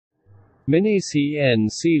Mini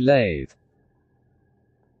CNC lathe.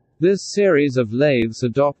 This series of lathes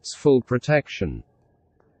adopts full protection.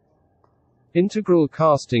 Integral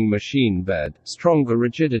casting machine bed, stronger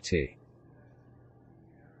rigidity.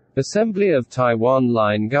 Assembly of Taiwan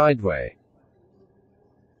line guideway.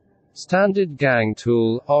 Standard gang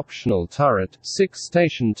tool, optional turret,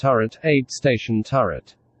 6-station turret, 8-station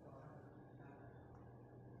turret.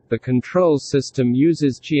 The control system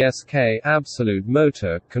uses GSK absolute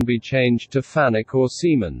motor, can be changed to Fanuc or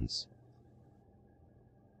Siemens.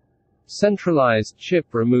 Centralized chip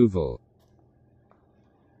removal.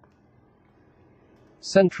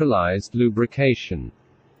 Centralized lubrication.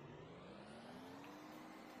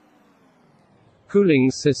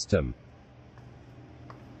 Cooling system.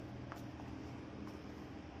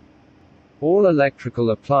 All electrical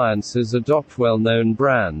appliances adopt well-known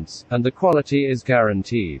brands, and the quality is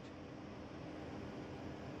guaranteed.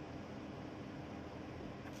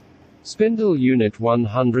 Spindle unit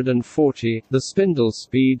 140, the spindle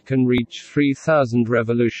speed can reach 3000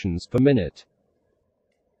 revolutions per minute.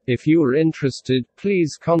 If you are interested,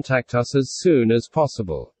 please contact us as soon as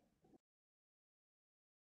possible.